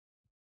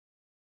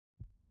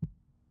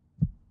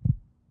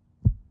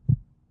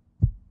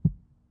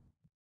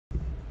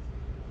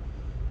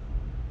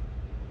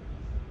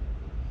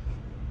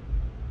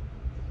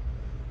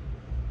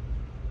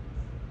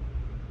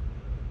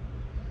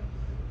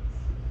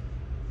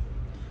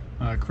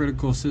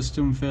critical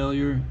system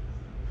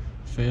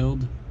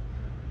failed.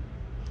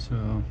 So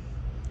I'm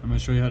going to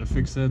show you how to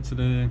fix that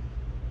today.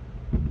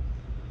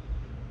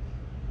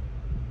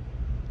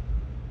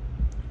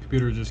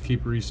 Computer just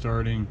keep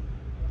restarting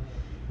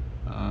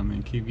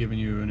and keep giving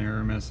you an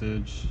error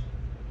message.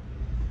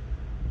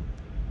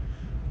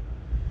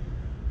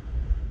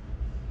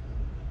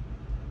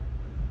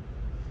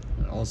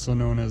 Also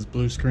known as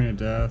blue screen of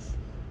death.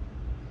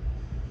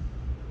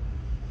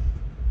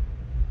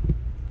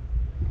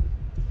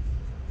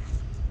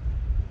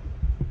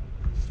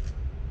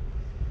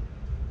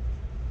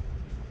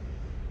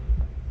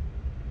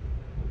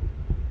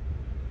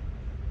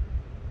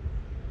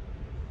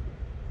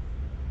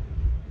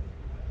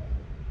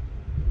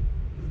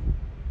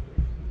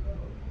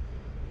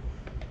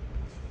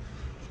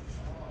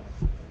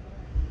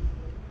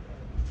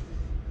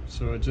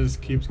 So it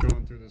just keeps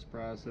going through this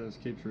process,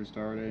 keeps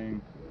restarting.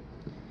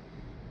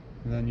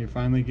 And then you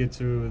finally get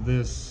to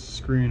this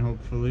screen,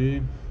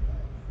 hopefully.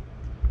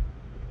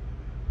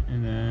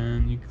 And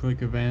then you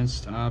click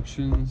Advanced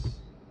Options.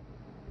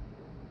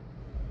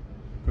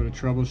 Go to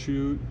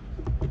Troubleshoot.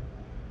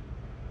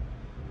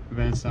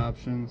 Advanced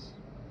Options.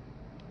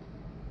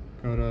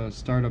 Go to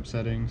Startup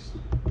Settings.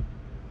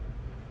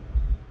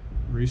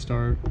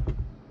 Restart.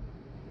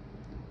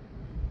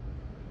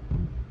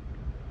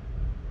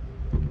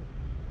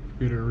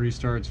 Computer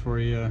restarts for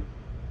you.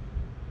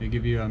 They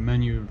give you a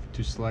menu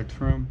to select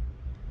from.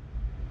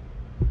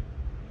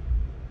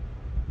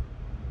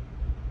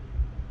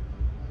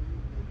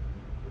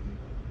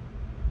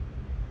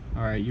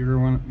 Alright,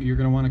 you're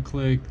gonna want to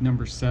click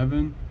number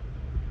 7,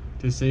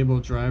 disable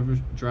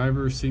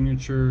driver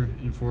signature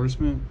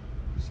enforcement.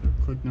 So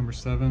click number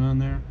 7 on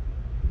there.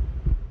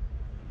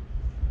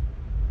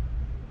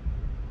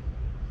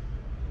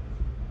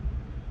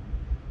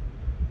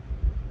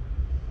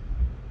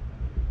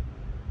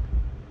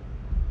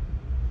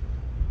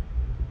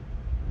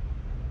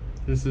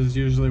 This is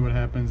usually what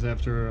happens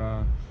after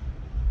a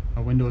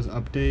Windows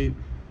update.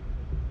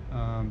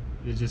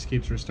 It just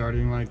keeps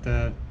restarting like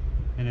that,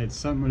 and it's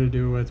something to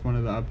do with one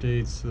of the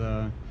updates,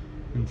 the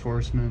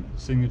enforcement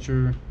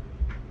signature.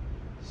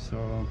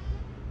 So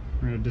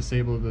we're going to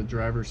disable the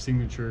driver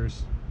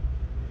signatures.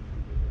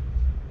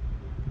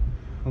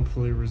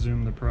 Hopefully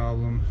resume the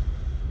problem.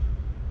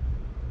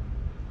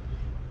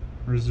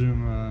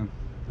 Resume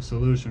the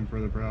solution for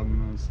the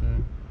problem, I would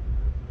say.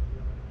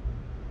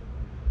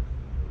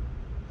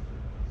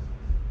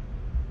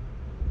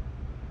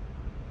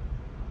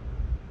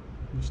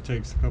 Just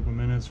takes a couple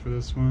minutes for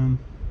this one.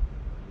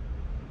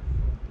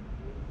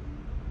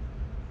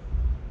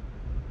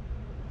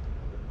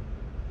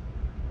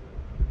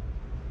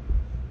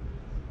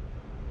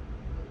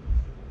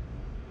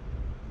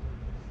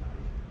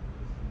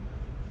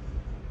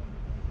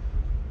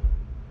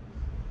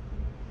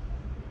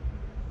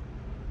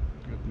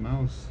 Got the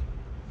mouse.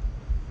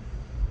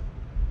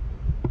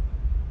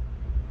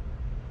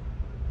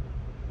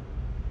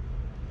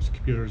 This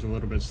computer's a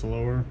little bit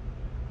slower.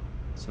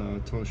 It's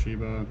a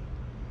Toshiba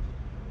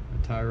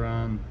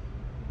Turon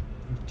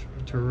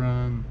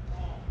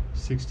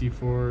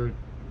 64X2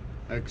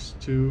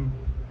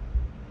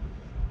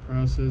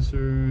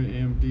 processor,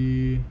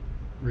 AMD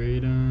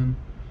Radeon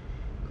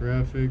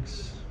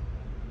graphics.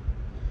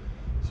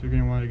 So you're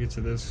going to want to get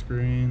to this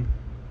screen.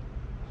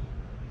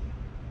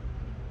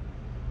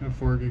 Got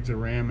 4 gigs of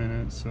RAM in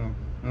it, so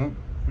oh,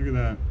 look at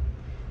that.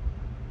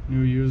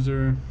 New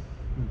user.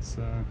 It's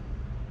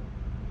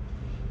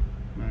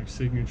my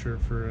signature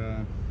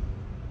for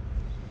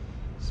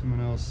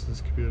someone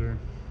else's computer.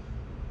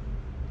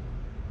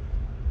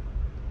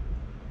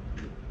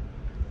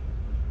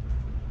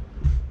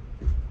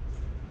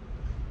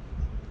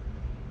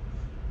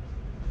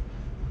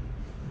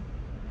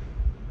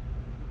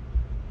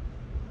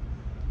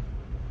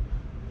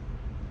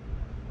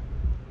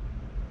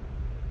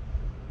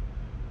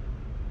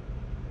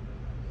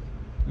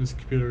 This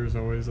computer is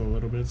always a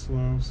little bit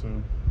slow, so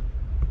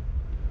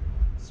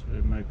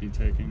it might be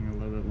taking a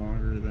little bit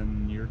longer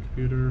than your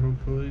computer,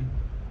 hopefully.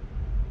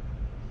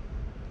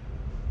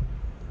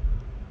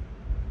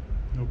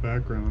 No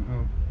background.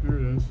 Oh, there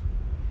it is.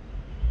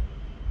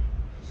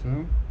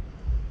 So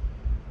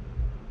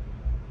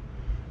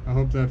I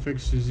hope that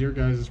fixes your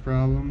guys'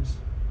 problems.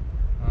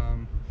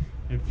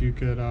 If you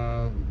could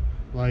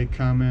like,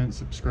 comment,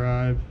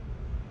 subscribe.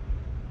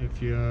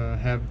 If you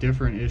have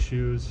different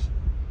issues,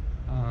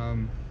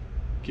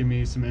 give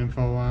me some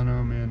info on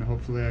them, and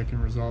hopefully I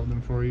can resolve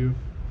them for you.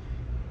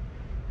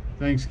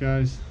 Thanks,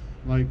 guys.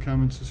 Like,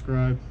 comment,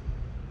 subscribe.